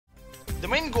The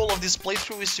main goal of this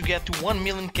playthrough is to get to 1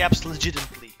 million caps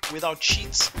legitimately, without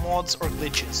cheats, mods or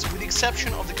glitches, with the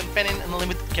exception of the companion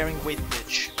unlimited carrying weight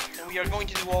glitch. And we are going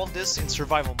to do all of this in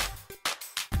survival mode.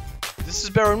 This is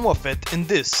Barren Wuffet, and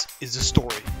this is the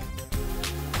story.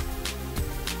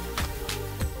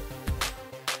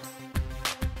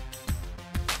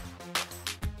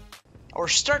 Our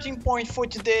starting point for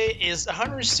today is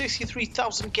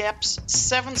 163,000 caps,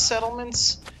 7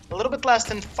 settlements, a little bit less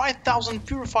than 5,000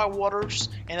 purified waters,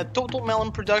 and a total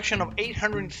melon production of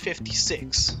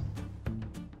 856.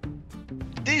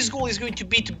 Today's goal is going to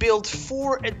be to build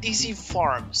 4 adhesive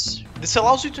farms. This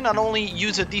allows you to not only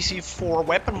use adhesive for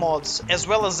weapon mods, as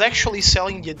well as actually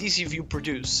selling the adhesive you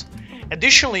produce.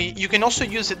 Additionally, you can also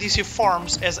use adhesive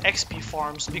farms as XP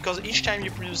farms, because each time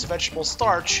you produce vegetable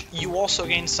starch, you also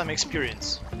gain some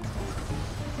experience.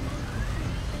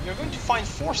 You're going to find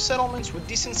 4 settlements with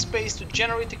decent space to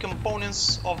generate the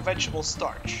components of vegetable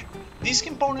starch. These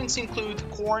components include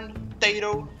corn,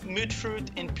 potato, mute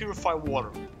fruit, and purified water.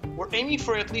 We're aiming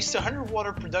for at least 100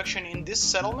 water production in these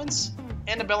settlements,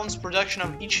 and a balanced production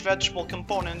of each vegetable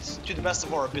component to the best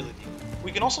of our ability.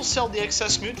 We can also sell the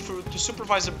excess mute fruit to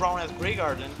Supervisor Brown at Grey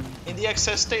Garden, and the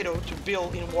excess potato to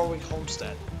Bill in Warwick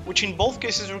Homestead, which in both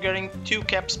cases we're getting 2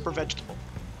 caps per vegetable.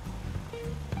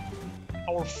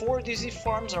 Our 4 adhesive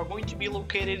farms are going to be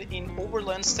located in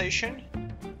Overland Station,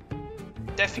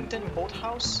 Teffington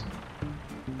Boathouse,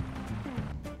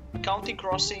 County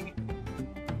Crossing,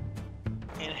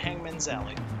 and Hangman's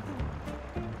Alley.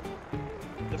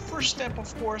 The first step,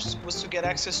 of course, was to get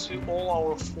access to all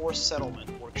our 4 settlement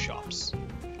workshops.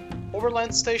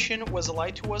 Overland Station was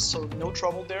allied to us, so no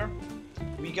trouble there.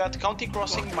 We got County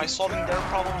Crossing by solving their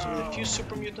problems with a few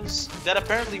super mutants that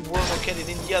apparently were located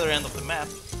in the other end of the map.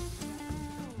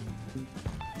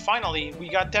 Finally, we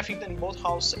got Teffington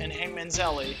Boathouse and Hangman's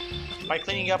Alley by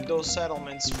cleaning up those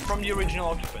settlements from the original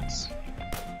occupants.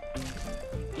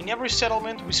 In every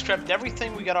settlement, we scrapped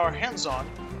everything we got our hands on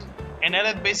and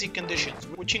added basic conditions,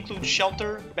 which include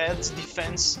shelter, beds,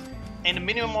 defense, and a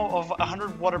minimum of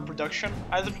 100 water production,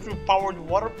 either through powered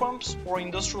water pumps or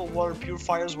industrial water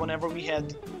purifiers whenever we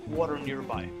had water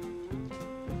nearby.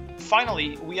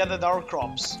 Finally, we added our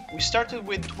crops. We started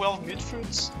with 12 mute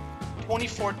fruits,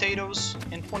 24 potatoes,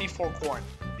 and 24 corn,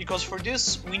 because for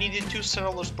this we needed 2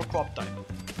 settlers per crop type.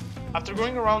 After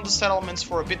going around the settlements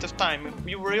for a bit of time,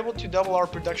 we were able to double our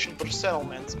production per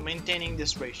settlement, maintaining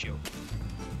this ratio.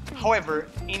 However,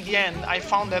 in the end, I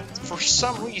found that for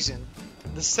some reason,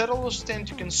 the settlers tend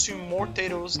to consume more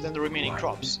potatoes than the remaining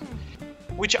crops,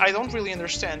 which I don't really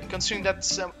understand, considering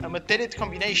that's a mutated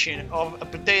combination of a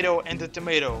potato and a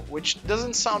tomato, which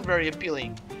doesn't sound very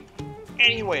appealing.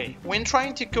 Anyway, when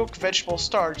trying to cook vegetable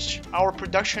starch, our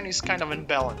production is kind of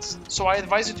unbalanced, so I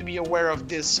advise you to be aware of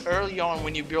this early on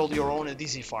when you build your own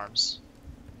adhesive farms.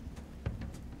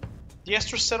 The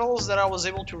extra settlers that I was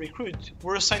able to recruit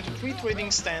were assigned to 3 trading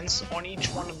stands on each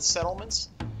one of the settlements,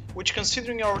 which,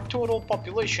 considering our total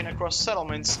population across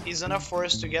settlements, is enough for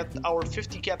us to get our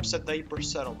 50 caps a day per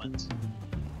settlement.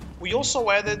 We also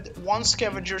added 1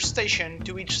 scavenger station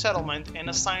to each settlement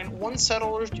and assigned 1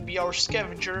 settler to be our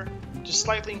scavenger to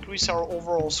slightly increase our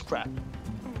overall scrap.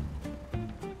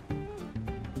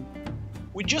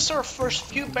 With just our first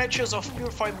few batches of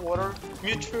purified water,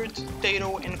 mute fruit,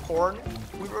 potato, and corn,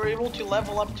 we were able to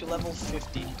level up to level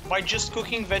 50 by just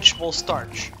cooking vegetable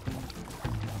starch.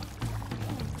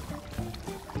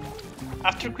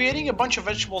 After creating a bunch of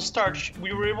vegetable starch,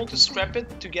 we were able to scrap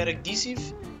it to get adhesive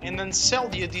and then sell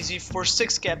the adhesive for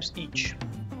 6 caps each.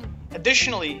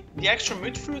 Additionally, the extra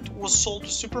mute fruit was sold to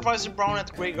Supervisor Brown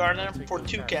at Grey Garden for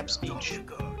 2 caps each.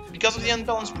 Because of the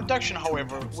unbalanced production,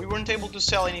 however, we weren't able to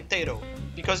sell any potato,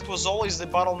 because it was always the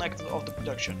bottleneck of the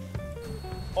production.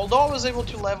 Although I was able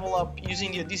to level up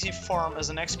using the adhesive farm as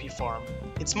an XP farm,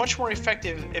 it's much more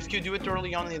effective if you do it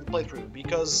early on in the playthrough,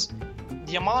 because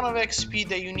the amount of XP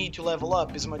that you need to level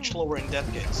up is much lower in that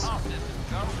case.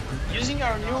 Using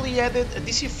our newly added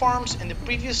adhesive farms and the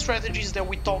previous strategies that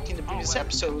we talked in the previous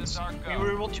episodes, we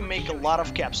were able to make a lot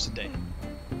of caps today.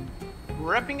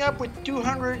 Wrapping up with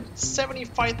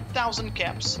 275,000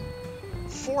 caps,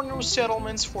 4 new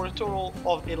settlements for a total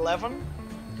of 11,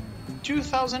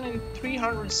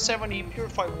 2,370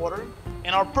 purified water,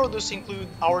 and our produce include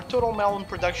our total melon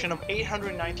production of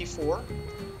 894,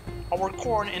 our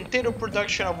corn and potato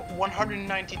production of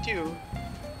 192,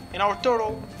 and our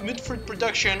total mute fruit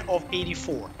production of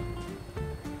 84.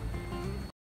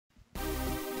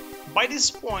 By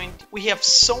this point, we have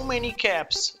so many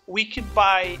caps, we could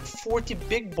buy 40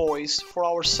 big boys for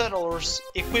our settlers,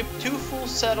 equip 2 full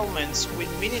settlements with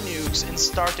mini nukes, and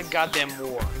start a goddamn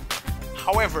war.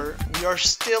 However, we are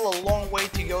still a long way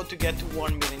to go to get to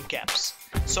 1 million caps.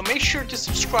 So make sure to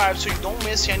subscribe so you don't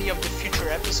miss any of the future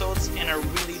episodes, and I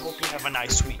really hope you have a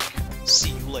nice week. See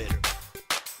you later.